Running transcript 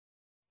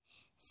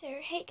So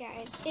hey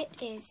guys, it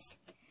is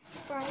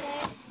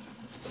Friday,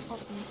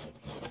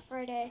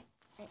 Friday,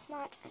 and it's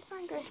March, and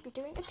I'm going to be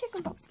doing a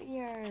chicken box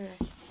video.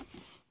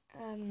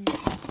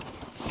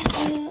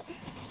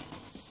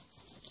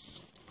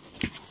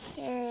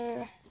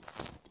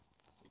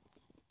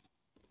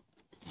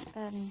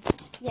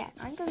 Yeah,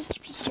 I'm going to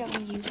be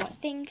showing you what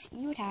things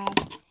you would have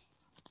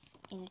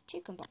in a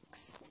chicken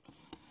box.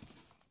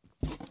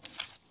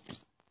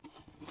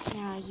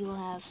 Now you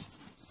will have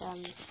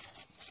some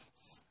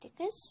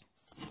stickers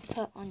to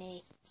put on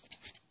a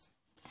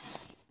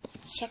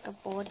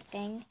checkerboard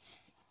thing,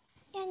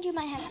 and you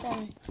might have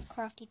some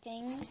crafty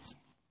things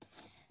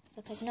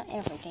because not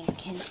everything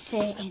can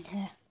fit in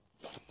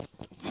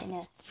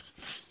a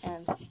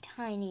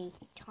tiny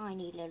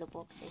little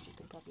box, as you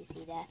can probably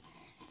see there.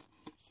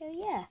 So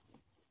yeah,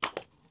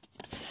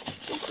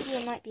 this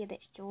video might be a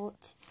bit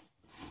short.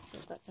 So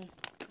I've got some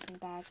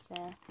bags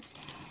there.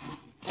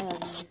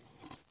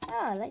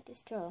 I like this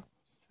straw.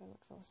 This straw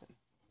looks awesome.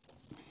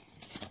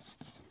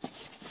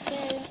 So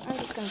I'm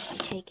just going to be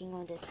taking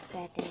all the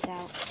spare things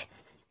out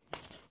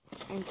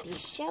and be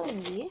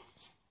showing you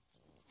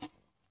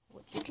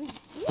what you can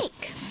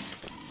make.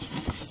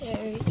 So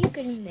you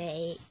can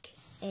make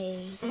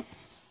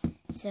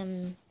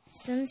some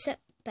sunset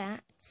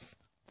bats.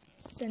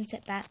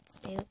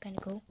 They look kind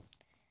of cool.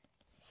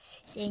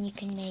 Then you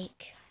can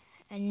make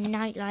a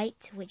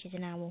nightlight, which is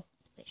an owl,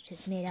 which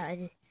is made out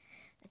of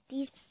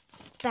these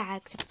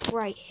bags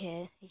right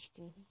here, as you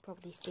can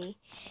probably see.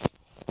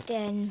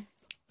 Then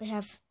we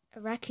have a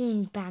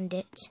raccoon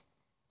bandit.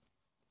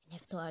 I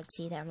never thought I'd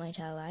see that in my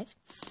entire life.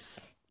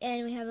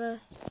 And we have a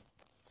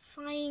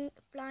flying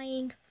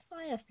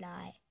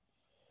firefly.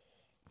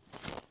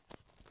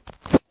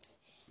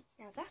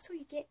 Now that's what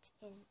you get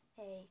in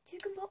a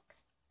chicken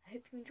box. I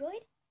hope you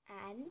enjoyed,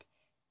 and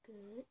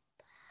good.